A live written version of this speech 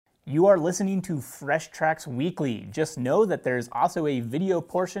You are listening to Fresh Tracks Weekly. Just know that there's also a video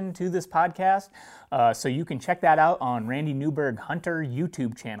portion to this podcast, so you can check that out on Randy Newberg Hunter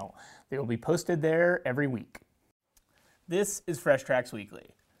YouTube channel. They will be posted there every week. This is Fresh Tracks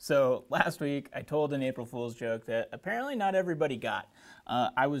Weekly. So last week I told an April Fool's joke that apparently not everybody got.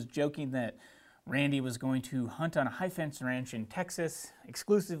 I was joking that Randy was going to hunt on a high-fence ranch in Texas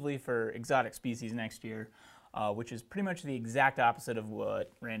exclusively for exotic species next year, which is pretty much the exact opposite of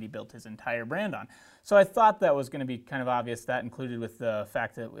what Randy built his entire brand on. So I thought that was going to be kind of obvious. That included with the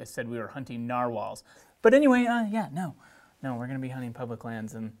fact that I said we were hunting narwhals. But anyway, no, we're going to be hunting public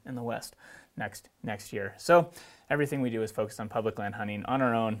lands in the West next year. So everything we do is focused on public land hunting on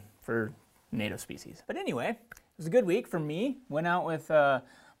our own for native species. But anyway, it was a good week for me. Went out with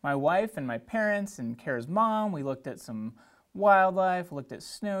my wife and my parents and Kara's mom. We looked at some wildlife, looked at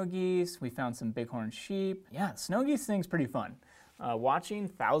snow geese. We found some bighorn sheep. Yeah, snow geese thing's pretty fun. Watching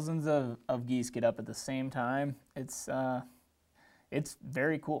thousands of geese get up at the same time, it's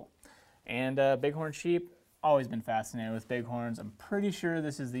very cool. And bighorn sheep, always been fascinated with bighorns. I'm pretty sure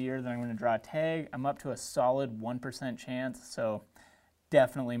this is the year that I'm going to draw a tag. I'm up to a solid 1% chance, so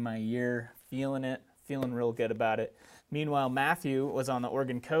definitely my year. Feeling it, feeling real good about it. Meanwhile, Matthew was on the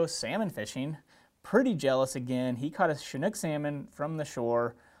Oregon coast salmon fishing. Pretty jealous again. He caught a Chinook salmon from the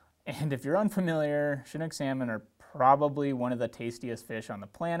shore, and if you're unfamiliar, Chinook salmon are probably one of the tastiest fish on the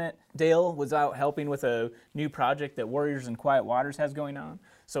planet. Dale was out helping with a new project that Warriors in Quiet Waters has going on.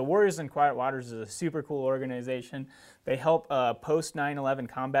 So Warriors in Quiet Waters is a super cool organization. They help post 9/11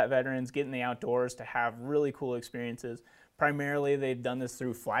 combat veterans get in the outdoors to have really cool experiences. Primarily, they've done this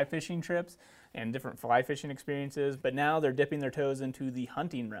through fly fishing trips and different fly fishing experiences, but now they're dipping their toes into the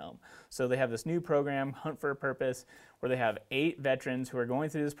hunting realm. So they have this new program, Hunt for a Purpose, where they have 8 veterans who are going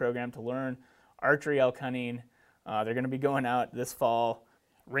through this program to learn archery elk hunting. They're going to be going out this fall.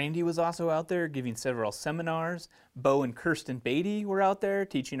 Randy was also out there giving several seminars. Bo and Kirsten Beatty were out there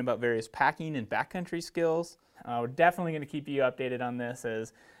teaching about various packing and backcountry skills. We're definitely going to keep you updated on this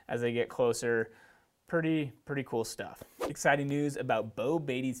as they get closer. Pretty cool stuff. Exciting news about Bo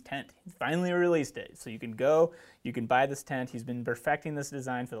Beatty's tent. He finally released it. So you can go, you can buy this tent. He's been perfecting this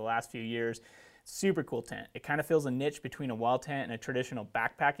design for the last few years. Super cool tent. It kind of fills a niche between a wall tent and a traditional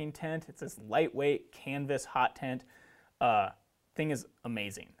backpacking tent. It's this lightweight canvas hot tent. Thing is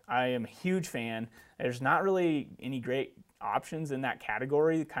amazing. I am a huge fan. There's not really any great options in that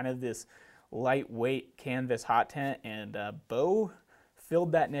category, kind of this lightweight canvas hot tent, and Bo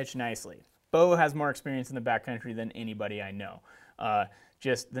filled that niche nicely. Bo has more experience in the backcountry than anybody I know.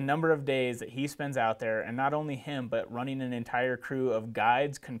 Just the number of days that he spends out there, and not only him, but running an entire crew of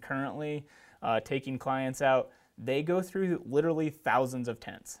guides concurrently, taking clients out. They go through literally thousands of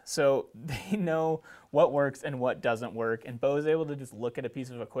tents. So they know what works and what doesn't work. And Bo is able to just look at a piece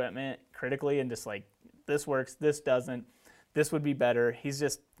of equipment critically and just like, this works, this doesn't, this would be better. He's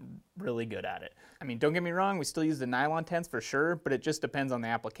just really good at it. I mean, don't get me wrong, we still use the nylon tents for sure, but it just depends on the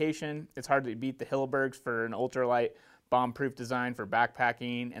application. It's hard to beat the Hillebergs for an ultralight bomb-proof design for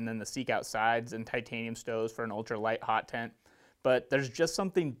backpacking, and then the Seek Out sides and titanium stoves for an ultralight hot tent. But there's just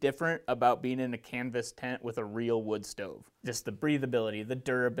something different about being in a canvas tent with a real wood stove. Just the breathability, the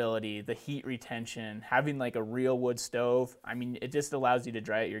durability, the heat retention, having like a real wood stove. I mean, it just allows you to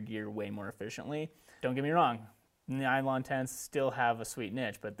dry out your gear way more efficiently. Don't get me wrong, nylon tents still have a sweet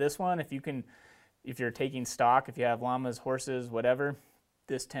niche, but this one, if you're taking stock, if you have llamas, horses, whatever,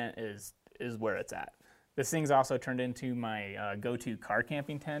 this tent is where it's at. This thing's also turned into my go-to car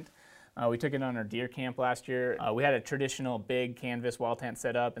camping tent. We took it on our deer camp last year. We had a traditional big canvas wall tent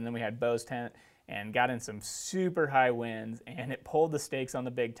set up, and then we had Bo's tent and got in some super high winds, and it pulled the stakes on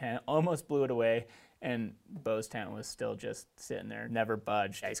the big tent, almost blew it away, and Bo's tent was still just sitting there, never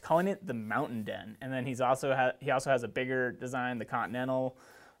budged. He's calling it the Mountain Den, and then he also has a bigger design, the Continental,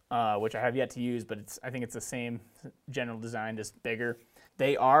 which I have yet to use, but I think it's the same general design, just bigger.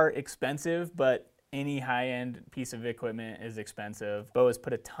 They are expensive, but any high-end piece of equipment is expensive. Bo has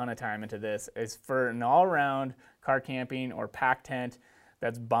put a ton of time into this. It's for an all-around car camping or pack tent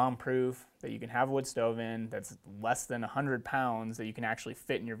that's bomb-proof, that you can have a wood stove in, that's less than 100 pounds, that you can actually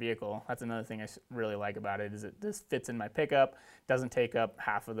fit in your vehicle. That's another thing I really like about it, is this fits in my pickup, doesn't take up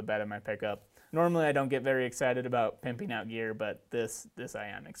half of the bed of my pickup. Normally I don't get very excited about pimping out gear, but this I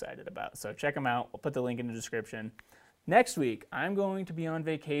am excited about. So check them out. I'll put the link in the description. Next week, I'm going to be on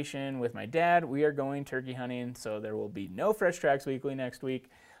vacation with my dad. We are going turkey hunting, so there will be no Fresh Tracks Weekly next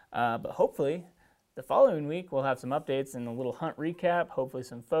week. But hopefully, the following week, we'll have some updates and a little hunt recap, hopefully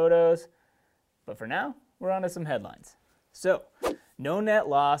some photos. But for now, we're on to some headlines. So, no net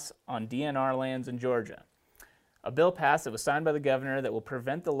loss on DNR lands in Georgia. A bill passed that was signed by the governor that will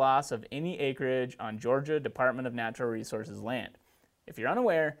prevent the loss of any acreage on Georgia Department of Natural Resources land. If you're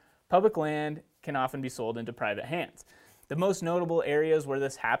unaware, public land can often be sold into private hands. The most notable areas where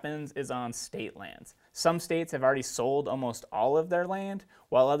this happens is on state lands. Some states have already sold almost all of their land,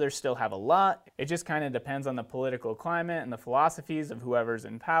 while others still have a lot. It just kind of depends on the political climate and the philosophies of whoever's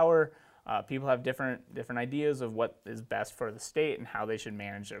in power. People have different ideas of what is best for the state and how they should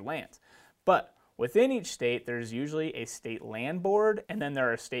manage their lands. But within each state, there's usually a state land board, and then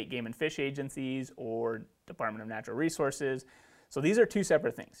there are state game and fish agencies or Department of Natural Resources. So these are two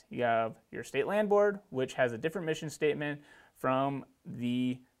separate things. You have your state land board, which has a different mission statement from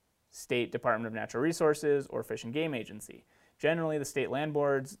the State Department of Natural Resources or Fish and Game Agency. Generally, the state land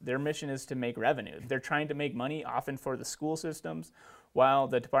boards, their mission is to make revenue. They're trying to make money, often for the school systems, while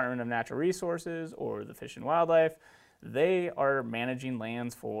the Department of Natural Resources or the Fish and Wildlife, they are managing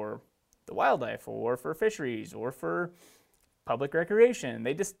lands for the wildlife or for fisheries or for public recreation.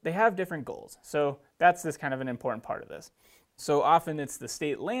 They have different goals. So that's this kind of an important part of this. So often it's the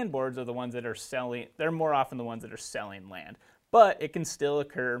state land boards are the ones that are selling, they're more often the ones that are selling land, but it can still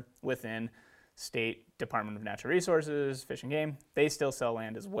occur within State Department of Natural Resources, Fish and Game, they still sell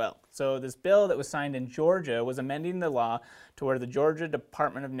land as well. So this bill that was signed in Georgia was amending the law to where the Georgia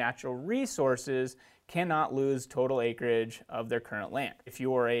Department of Natural Resources cannot lose total acreage of their current land. If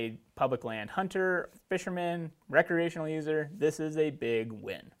you are a public land hunter, fisherman, recreational user, this is a big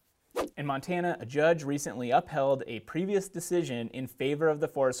win. In Montana, a judge recently upheld a previous decision in favor of the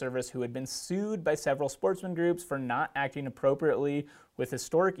Forest Service who had been sued by several sportsman groups for not acting appropriately with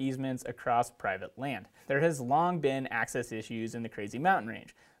historic easements across private land. There has long been access issues in the Crazy Mountain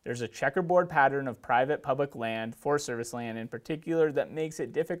Range. There's a checkerboard pattern of private public land, Forest Service land in particular, that makes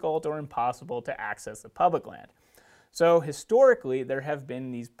it difficult or impossible to access the public land. So historically, there have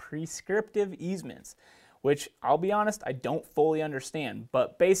been these prescriptive easements, which I'll be honest, I don't fully understand.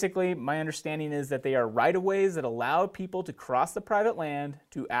 But basically, my understanding is that they are right-of-ways that allow people to cross the private land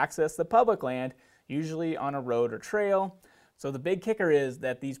to access the public land, usually on a road or trail. So the big kicker is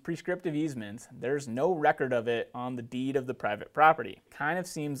that these prescriptive easements, there's no record of it on the deed of the private property. Kind of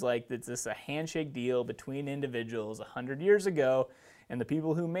seems like it's just a handshake deal between individuals 100 years ago, and the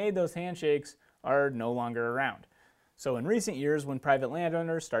people who made those handshakes are no longer around. So in recent years, when private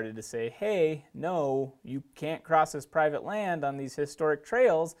landowners started to say, hey, no, you can't cross this private land on these historic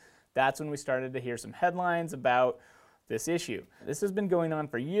trails, that's when we started to hear some headlines about this issue. This has been going on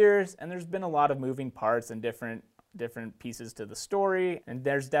for years, and there's been a lot of moving parts and different pieces to the story, and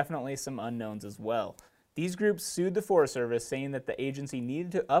there's definitely some unknowns as well. These groups sued the Forest Service saying that the agency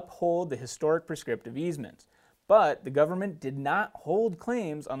needed to uphold the historic prescriptive easements. But the government did not hold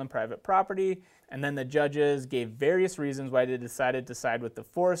claims on the private property, and then the judges gave various reasons why they decided to side with the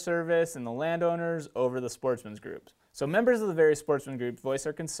Forest Service and the landowners over the sportsmen's groups. So members of the various sportsman groups voiced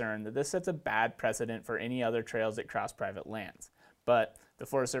their concern that this sets a bad precedent for any other trails that cross private lands. But the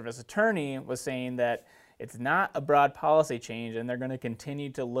Forest Service attorney was saying that it's not a broad policy change, and they're going to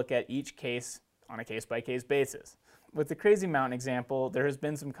continue to look at each case on a case-by-case basis. With the Crazy Mountain example, there has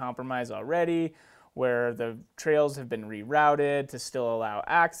been some compromise already, where the trails have been rerouted to still allow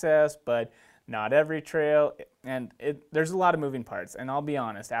access, but not every trail, and there's a lot of moving parts. And I'll be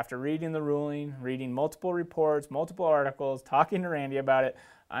honest, after reading the ruling, reading multiple reports, multiple articles, talking to Randy about it,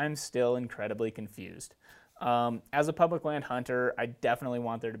 I'm still incredibly confused. As a public land hunter, I definitely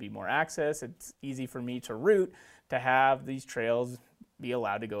want there to be more access. It's easy for me to root to have these trails be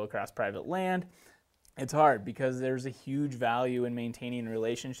allowed to go across private land. It's hard because there's a huge value in maintaining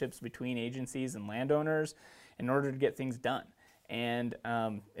relationships between agencies and landowners in order to get things done. And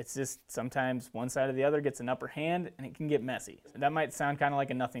it's just sometimes one side or the other gets an upper hand, and it can get messy. That might sound kind of like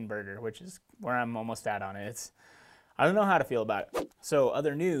a nothing burger, which is where I'm almost at on it. I don't know how to feel about it. So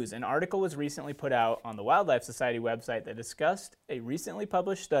other news, an article was recently put out on the Wildlife Society website that discussed a recently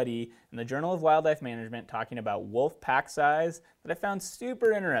published study in the Journal of Wildlife Management talking about wolf pack size that I found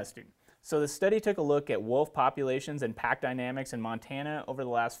super interesting. So the study took a look at wolf populations and pack dynamics in Montana over the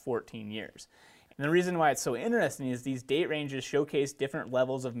last 14 years. And the reason why it's so interesting is these date ranges showcase different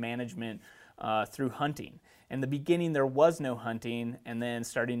levels of management through hunting. In the beginning, there was no hunting, and then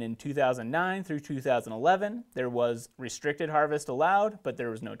starting in 2009 through 2011, there was restricted harvest allowed, but there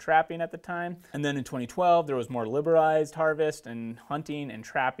was no trapping at the time. And then in 2012, there was more liberalized harvest and hunting and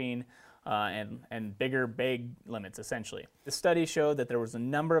trapping and bigger bag limits, essentially. The study showed that there was a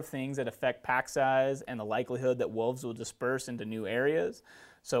number of things that affect pack size and the likelihood that wolves will disperse into new areas.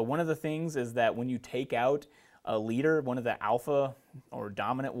 So one of the things is that when you take out a leader, one of the alpha or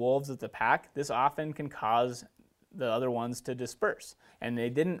dominant wolves of the pack, this often can cause the other ones to disperse. And they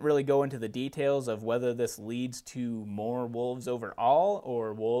didn't really go into the details of whether this leads to more wolves overall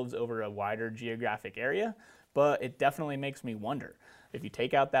or wolves over a wider geographic area, but it definitely makes me wonder. If you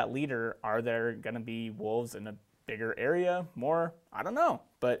take out that leader, are there going to be wolves in a bigger area? More? I don't know,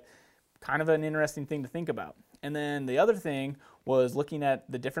 but kind of an interesting thing to think about. And then the other thing was looking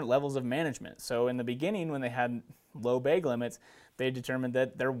at the different levels of management. So in the beginning, when they had low bag limits, they determined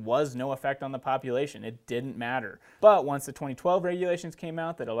that there was no effect on the population. It didn't matter. But once the 2012 regulations came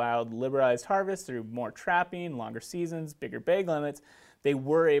out that allowed liberalized harvest through more trapping, longer seasons, bigger bag limits, they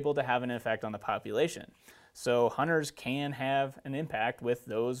were able to have an effect on the population. So hunters can have an impact with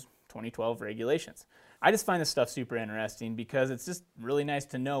those 2012 regulations. I just find this stuff super interesting because it's just really nice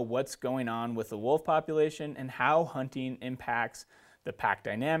to know what's going on with the wolf population and how hunting impacts the pack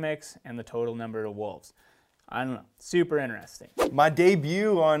dynamics and the total number of wolves. I don't know, super interesting. My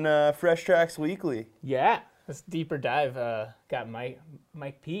debut on Fresh Tracks Weekly. Yeah, this deeper dive got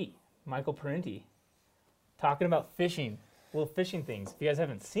Michael Parenti, talking about fishing, little fishing things. If you guys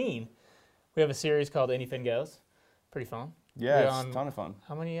haven't seen, we have a series called Anything Goes. Pretty fun. Yeah, it's a ton of fun.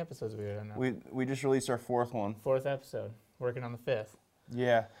 How many episodes have we done now? We just released our 4th one. 4th episode. Working on the 5th.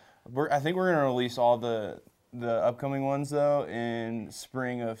 Yeah. I think we're going to release all the upcoming ones, though, in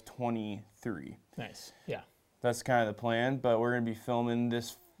spring of 23. Nice. Yeah. That's kind of the plan, but we're going to be filming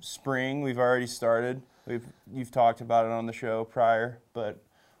this spring. We've already started. You've talked about it on the show prior, but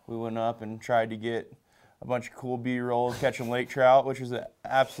we went up and tried to get a bunch of cool B-roll catching lake trout, which was an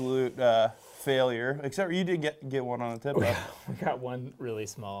absolute failure. Except you did get one on the tip. We got one really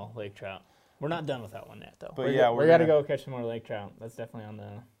small lake trout. We're not done with that one yet, though. But we got to go catch some more lake trout. That's definitely on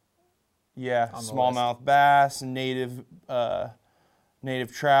the smallmouth bass, native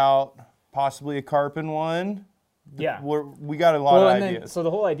trout, possibly a carpin one. Yeah, we got a lot of ideas. So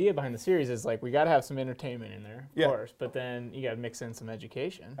the whole idea behind the series is like we got to have some entertainment in there, of course, but then you got to mix in some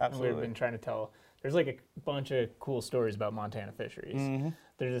education. Absolutely. And we've been trying to tell. There's like a bunch of cool stories about Montana fisheries. Mm-hmm.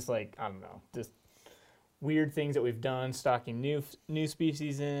 They're just like, I don't know, just weird things that we've done, stocking new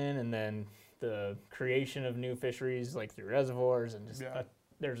species in, and then the creation of new fisheries like through reservoirs, and just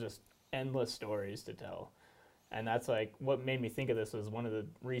there's just endless stories to tell. And that's like what made me think of this was one of the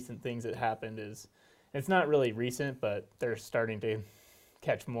recent things that happened is, it's not really recent, but they're starting to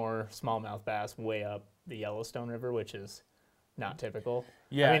catch more smallmouth bass way up the Yellowstone River, which is not typical.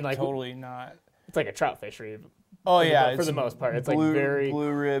 Yeah, I mean, like, totally not. It's like a trout fishery. Oh yeah, for the most part, it's blue, like very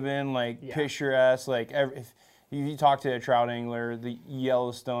blue ribbon, like picturesque. Like if you talk to a trout angler, the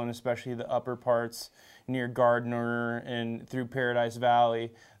Yellowstone, especially the upper parts near Gardner and through Paradise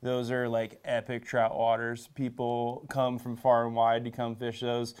Valley, those are like epic trout waters. People come from far and wide to come fish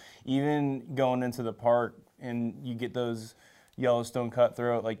those. Even going into the park, and you get those Yellowstone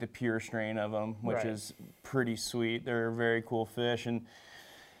cutthroat, like the pure strain of them, which is pretty sweet. They're a very cool fish, and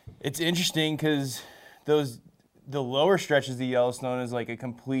it's interesting because the lower stretches of the Yellowstone is like a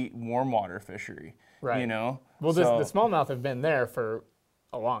complete warm water fishery. Right. You know? Well, the smallmouth have been there for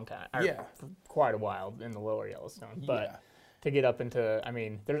a long time. For quite a while in the lower Yellowstone. But to get up into, I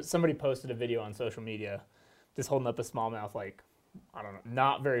mean, somebody posted a video on social media just holding up a smallmouth, like, I don't know,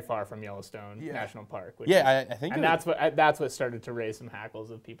 not very far from Yellowstone National Park. I think. And that's what started to raise some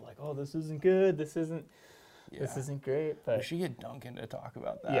hackles of people like, oh, this isn't good. This isn't great. But we should get Duncan to talk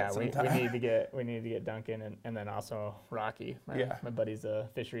about that. Yeah, we need to get Duncan and then also Rocky. My buddy's a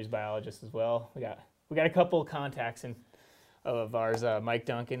fisheries biologist as well. We got a couple contacts of ours, Mike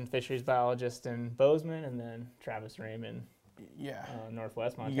Duncan, fisheries biologist in Bozeman, and then Travis Raymond.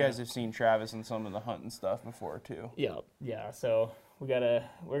 Northwest Montana. You guys have seen Travis in some of the hunting stuff before too. Yeah. So we're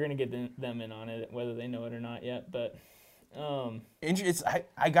gonna get them in on it, whether they know it or not yet. But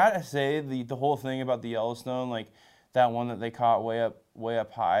I gotta say the whole thing about the Yellowstone, like that one that they caught way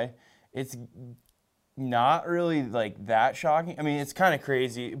up high, it's not really like that shocking. I mean, it's kind of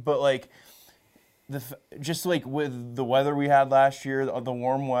crazy, but like just like with the weather we had last year, the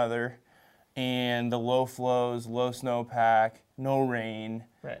warm weather, and the low flows, low snowpack, no rain,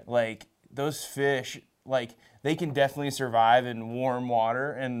 like those fish, like they can definitely survive in warm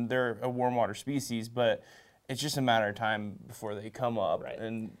water, and they're a warm water species, but it's just a matter of time before they come up.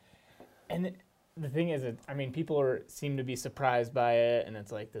 And the thing is, I mean, people seem to be surprised by it, and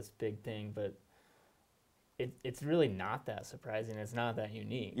it's like this big thing, but it's really not that surprising. It's not that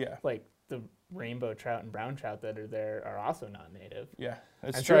unique. Yeah. Like the rainbow trout and brown trout that are there are also not native. Yeah,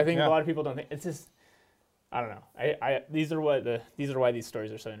 that's and true. So I think a lot of people don't think it's just. I don't know. These are why these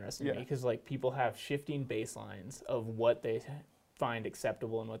stories are so interesting to me, because like people have shifting baselines of what they find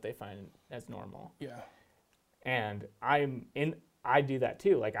acceptable and what they find as normal. Yeah. And I'm I do that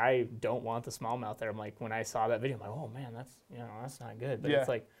too. Like, I don't want the smallmouth there. I'm like, when I saw that video, I'm like, oh man, that's not good. But it's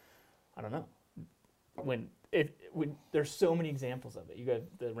like, I don't know. When there's so many examples of it. You got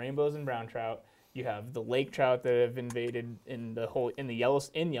the rainbows and brown trout. You have the lake trout that have invaded in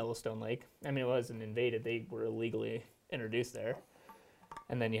Yellowstone Lake. I mean, it wasn't invaded; they were illegally introduced there.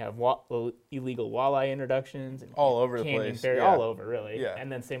 And then you have illegal walleye introductions and all over the place, all over really. Yeah. And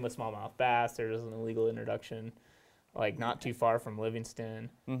then same with smallmouth bass. There's an illegal introduction, like not too far from Livingston.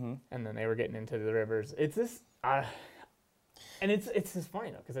 Mm-hmm. And then they were getting into the rivers. It's this. And it's just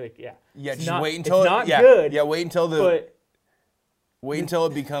funny though, because wait until it's not good. Yeah, wait until until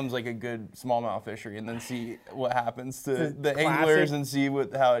it becomes like a good smallmouth fishery, and then see what happens to the anglers and see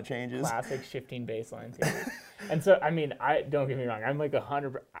how it changes. Classic shifting baseline theory. And so, I mean, don't get me wrong. I'm like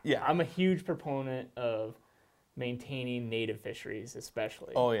 100. Yeah. I'm a huge proponent of maintaining native fisheries,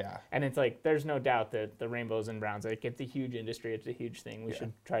 especially. Oh yeah. And it's like there's no doubt that the rainbows and browns, like it's a huge industry. It's a huge thing. We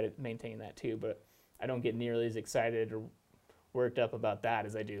should try to maintain that too. But I don't get nearly as excited or worked up about that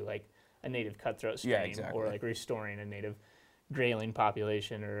as I do like a native cutthroat stream or like restoring a native grayling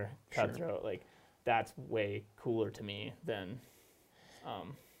population or cutthroat. Like that's way cooler to me than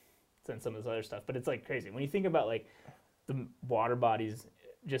some of this other stuff. But it's like crazy when you think about like the water bodies,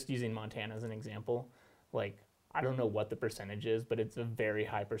 just using Montana as an example. Like I don't know what the percentage is, but it's a very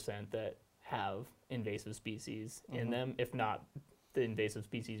high percent that have invasive species in them, if not the invasive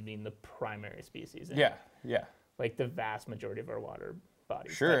species being the primary species. Yeah. Like the vast majority of our water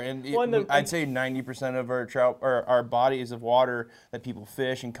bodies. Sure, I'd say 90% of our trout or our bodies of water that people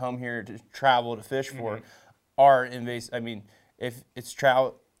fish and come here to travel to fish for are invasive. I mean, if it's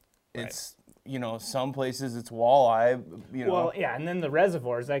trout, it's some places it's walleye. Well, yeah, and then the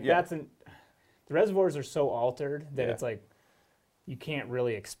reservoirs, like the reservoirs are so altered that it's like you can't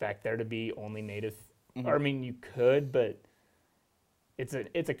really expect there to be only native. Or I mean, you could, but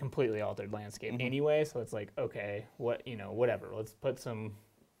it's a completely altered landscape anyway. So it's like, okay, whatever. Let's put some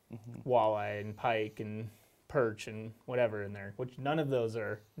walleye and pike and perch and whatever in there, which none of those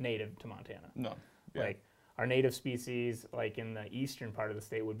are native to Montana. No. Yeah. Like our native species, like in the eastern part of the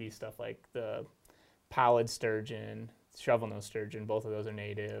state, would be stuff like the pallid sturgeon, shovelnose sturgeon. Both of those are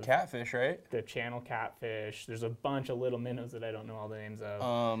native. Catfish, right? The channel catfish. There's a bunch of little minnows that I don't know all the names of.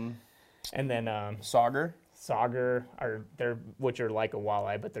 And then sauger. Sauger which are like a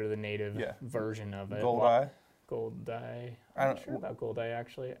walleye, but they're the native version of it. Goldeye. Goldeye. I'm not sure about goldeye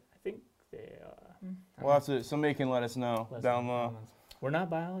actually. I think they are. Well, somebody can let us know down below. We're not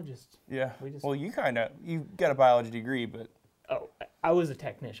biologists. Yeah. Well, you got a biology degree, but. Oh, I was a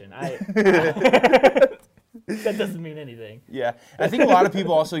technician. That doesn't mean anything. Yeah. I think a lot of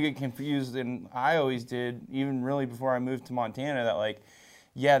people also get confused, and I always did, even really before I moved to Montana, that like,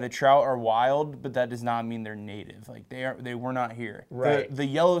 yeah, the trout are wild, but that does not mean they're native. Like they were not here. Right. The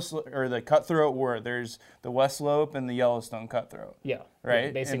the cutthroat were. There's the West Slope and the Yellowstone cutthroat. Yeah. Right.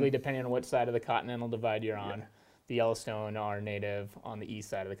 Yeah, basically, depending on which side of the Continental Divide you're on, the Yellowstone are native on the east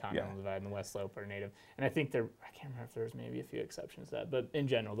side of the Continental Divide, and the West Slope are native. And I think I can't remember if there's maybe a few exceptions to that, but in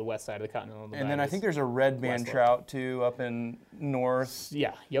general, the west side of the Continental Divide. And then I think there's a red band trout too up in north.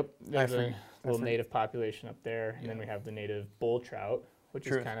 Yeah. Yep. There's a little native population up there, and then we have the native bull trout, which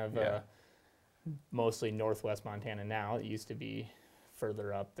is kind of mostly northwest Montana now. It used to be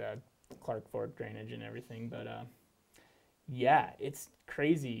further up the Clark Fork drainage and everything. But it's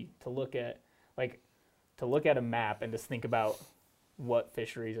crazy to look at a map and just think about what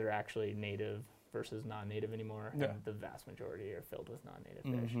fisheries are actually native versus non-native anymore. Yeah. And the vast majority are filled with non-native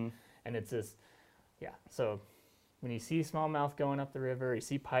fish. And it's just, so when you see smallmouth going up the river, you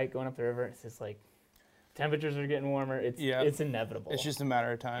see pike going up the river, it's just like, temperatures are getting warmer. It's inevitable. It's just a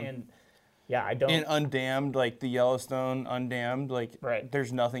matter of time. And I don't. And undammed, like the Yellowstone undammed, like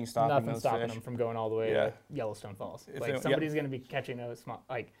there's nothing stopping those fish. Them from going all the way to Yellowstone Falls. Somebody's going to be catching a small,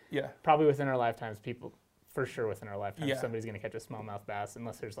 probably within our lifetimes. Somebody's going to catch a smallmouth bass,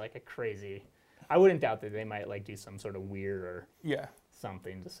 unless there's like a crazy. I wouldn't doubt that they might like do some sort of weird or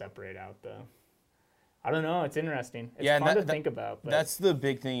something to separate out the. I don't know. It's interesting. It's fun to think about. But that's the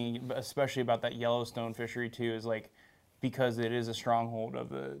big thing, especially about that Yellowstone fishery too, is like because it is a stronghold of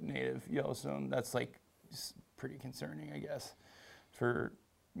the native Yellowstone. That's like pretty concerning, I guess, for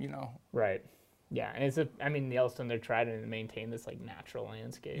Right. Yeah, and the Yellowstone, they're trying to maintain this like natural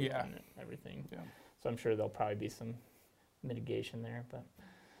landscape and everything. Yeah. So I'm sure there'll probably be some mitigation there. But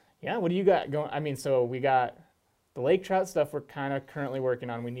what do you got going? So we got the lake trout stuff we're kind of currently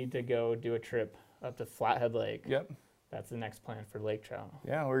working on. We need to go do a trip up to Flathead Lake. Yep. That's the next plan for lake trout.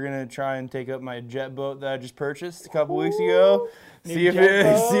 Yeah, we're gonna try and take up my jet boat that I just purchased a couple weeks ago. See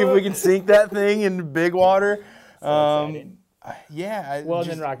if we can sink that thing in big water. So Yeah. Well,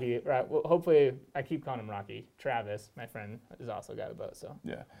 then Rocky. Right, well, hopefully, I keep calling him Rocky. Travis, my friend, has also got a boat, so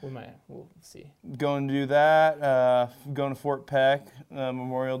yeah, we'll see. Going to do that. Going to Fort Peck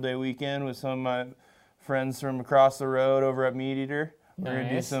Memorial Day weekend with some of my friends from across the road over at Meat Eater. We're gonna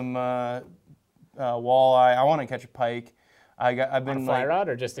do some walleye. I want to catch a pike. I've been on a fly rod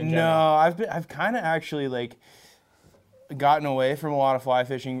or just in general? No, I've kind of actually like gotten away from a lot of fly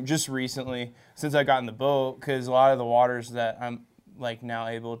fishing just recently since I got in the boat, because a lot of the waters that I'm like now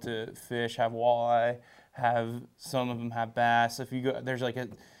able to fish have walleye, some of them have bass. If you go, there's like a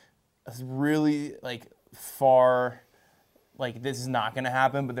really like far, like this is not going to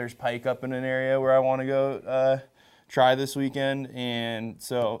happen, but there's pike up in an area where I want to go try this weekend, and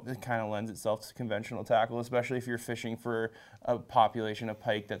so it kind of lends itself to conventional tackle, especially if you're fishing for a population of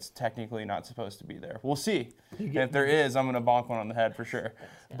pike that's technically not supposed to be there. We'll see. And if there is, I'm going to bonk one on the head for sure.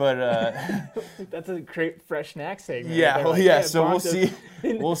 But that's a great fresh snack segment. Yeah, well, like, yeah. So we'll see.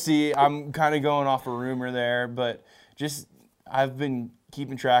 We'll see. I'm kind of going off a rumor there, but just I've been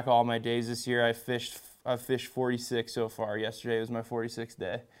keeping track of all my days this year. I've fished 46 so far. Yesterday was my 46th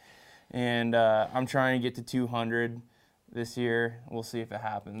day. And I'm trying to get to 200 this year. We'll see if it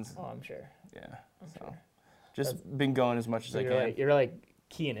happens. Oh, I'm sure. Yeah. So just been going as much as I can. You're like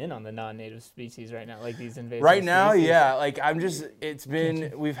keying in on the non-native species right now, like these invasive right now, species. Yeah. Like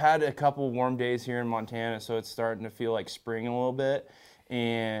we've had a couple warm days here in Montana, so it's starting to feel like spring a little bit.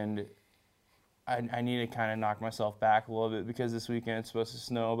 And I need to kind of knock myself back a little bit because this weekend it's supposed to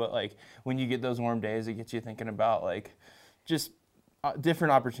snow. But like when you get those warm days, it gets you thinking about like just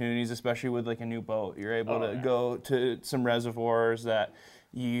different opportunities, especially with like a new boat. You're able to go to some reservoirs that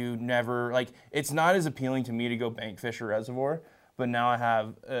you never, like, it's not as appealing to me to go bank fish a reservoir, but now I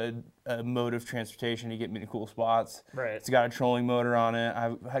have a mode of transportation to get me to cool spots. Right. It's got a trolling motor on it.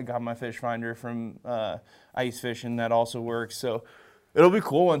 I got my fish finder from ice fishing that also works. So it'll be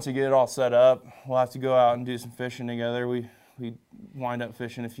cool once you get it all set up. We'll have to go out and do some fishing together. We wind up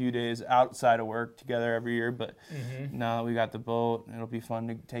fishing a few days outside of work together every year, but now that we got the boat, it'll be fun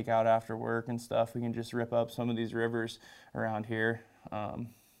to take out after work and stuff. We can just rip up some of these rivers around here and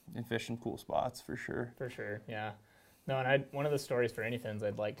fish some cool spots for sure. For sure, yeah. No, and one of the stories for any fins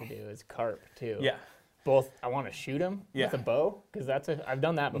I'd like to do is carp too. Yeah. Both, I want to shoot them with a bow, because I've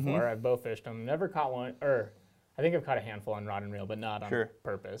done that before. I've bow fished them, never caught one, or I think I've caught a handful on rod and reel, but not on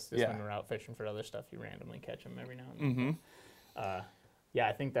purpose. Just when we're out fishing for other stuff, you randomly catch them every now and then. Yeah,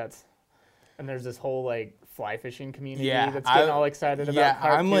 I think and there's this whole like fly fishing community that's getting all excited about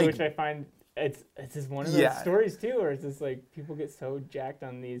carp too, which I find it's just one of those stories too, where it's just like people get so jacked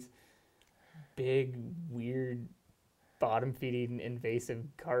on these big, weird, bottom-feeding invasive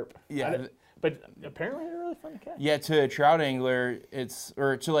carp. Yeah. But apparently they're really fun to catch. Yeah, to a trout angler,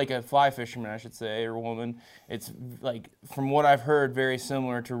 or to like a fly fisherman, I should say, or woman, it's like, from what I've heard, very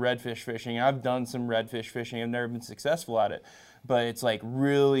similar to redfish fishing. I've done some redfish fishing. I've never been successful at it, but it's like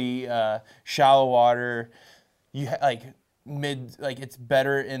really shallow water. It's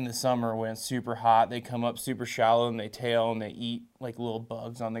better in the summer when it's super hot. They come up super shallow and they tail and they eat like little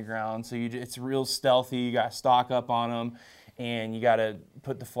bugs on the ground. So it's real stealthy. You got to stock up on them. And you got to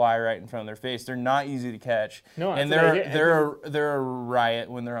put the fly right in front of their face. They're not easy to catch. No, and they're a riot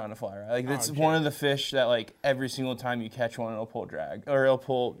when they're on a fly rod. Like it's one of the fish that like every single time you catch one, it'll pull drag, or it'll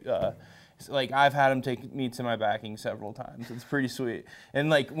pull. Like I've had them take me to my backing several times. It's pretty sweet. And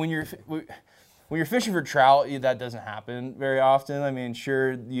like when you're fishing for trout, that doesn't happen very often. I mean,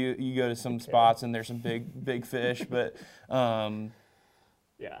 sure you go to some spots and there's some big fish, but.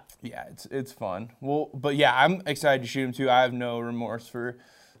 Yeah, it's fun. Well, but yeah, I'm excited to shoot them too. I have no remorse for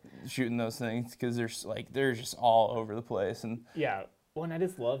shooting those things because they're just all over the place. And yeah, well, and I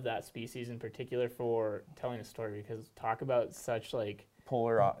just love that species in particular for telling a story, because talk about such like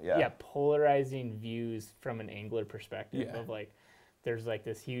polarizing views from an angler perspective of like, there's like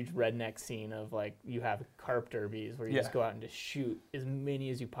this huge redneck scene of like, you have carp derbies where you just go out and just shoot as many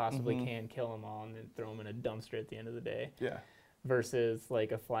as you possibly can, kill them all, and then throw them in a dumpster at the end of the day. Yeah. Versus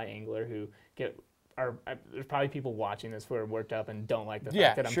like a fly angler who there's probably people watching this who are worked up and don't like the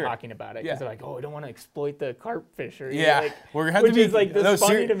fact that I'm talking about it, because they're like, oh, I don't want to exploit the carp fisher. Like, we're gonna have to be like this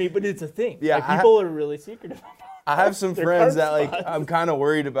funny to me, but it's a thing. Yeah, like, people are really secretive about it. I have some friends that like I'm kind of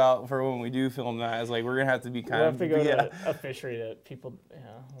worried about for when we do film that. It's like we're gonna have to be kind of to go to a fishery that people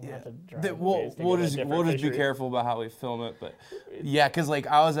we'll have to drive we'll just be careful about how we film it. But yeah, because like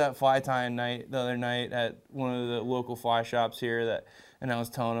I was at fly tying night the other night at one of the local fly shops here and I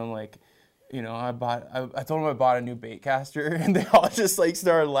was telling them like, you know, I told them I bought a new bait caster, and they all just like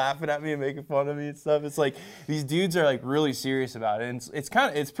started laughing at me and making fun of me and stuff. It's like these dudes are like really serious about it, and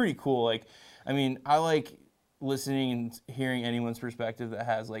it's pretty cool. Like, I mean, I like listening and hearing anyone's perspective that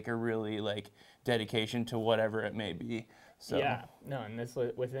has like a really like dedication to whatever it may be. So yeah, no, and it's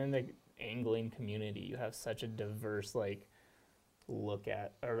like within the angling community, you have such a diverse like look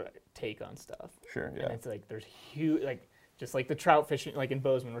at or take on stuff. Sure, yeah. And it's like there's huge, like just like the trout fishing, like in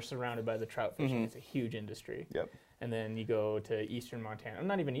Bozeman, we're surrounded by the trout fishing. It's a huge industry. Yep. And then you go to eastern Montana,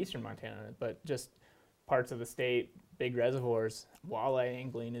 not even eastern Montana, but just parts of the state, big reservoirs. Walleye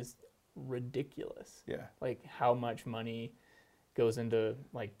angling is ridiculous. Yeah. Like how much money goes into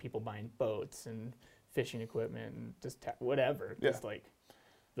like people buying boats and fishing equipment and just whatever. Yeah. Just like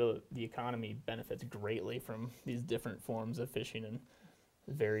the economy benefits greatly from these different forms of fishing and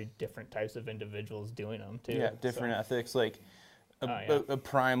very different types of individuals doing them too. Yeah, different ethics. Like yeah. a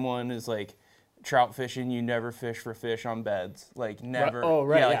prime one is like trout fishing. You never fish for fish on beds. Like never. Oh,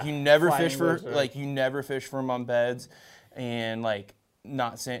 right. Yeah, like you never Flying fish for anglers, like you never fish for them on beds, and like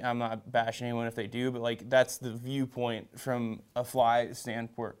not saying I'm not bashing anyone if they do, but like that's the viewpoint from a fly guy's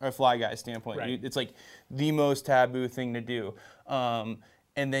standpoint. Right. It's like the most taboo thing to do.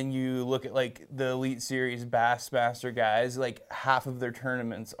 And then you look at like the Elite Series Bassmaster guys, like half of their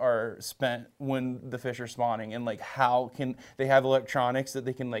tournaments are spent when the fish are spawning, and like how can they have electronics that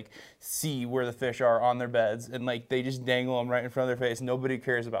they can like see where the fish are on their beds, and like they just dangle them right in front of their face. Nobody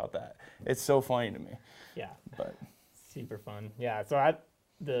cares about that. It's so funny to me. Yeah. But Super fun. Yeah. So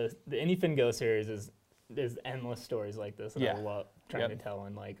the Anyfin Go series is endless stories like this that I love trying to tell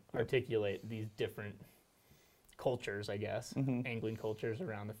and like articulate these different cultures, I guess, angling cultures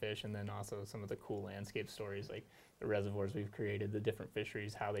around the fish, and then also some of the cool landscape stories, like the reservoirs we've created, the different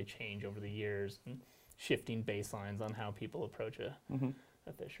fisheries, how they change over the years, and shifting baselines on how people approach a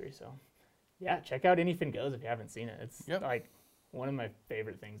fishery. So, yeah, check out Anyfin Goes if you haven't seen it. It's like one of my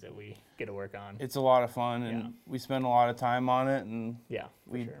favorite things that we get to work on. it's a lot of fun, and we spend a lot of time on it, and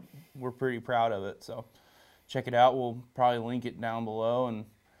we're pretty proud of it. So, check it out. We'll probably link it down below, and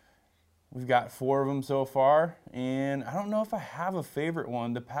we've got 4 of them so far, and I don't know if I have a favorite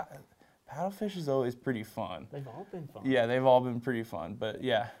one. The paddlefish is always pretty fun. They've all been fun. Yeah, they've all been pretty fun, but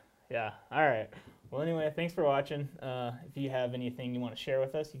yeah. Yeah, all right. Well, anyway, thanks for watching. If you have anything you want to share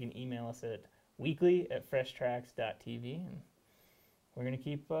with us, you can email us at weekly@freshtracks.tv, and we're going to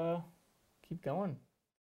keep going.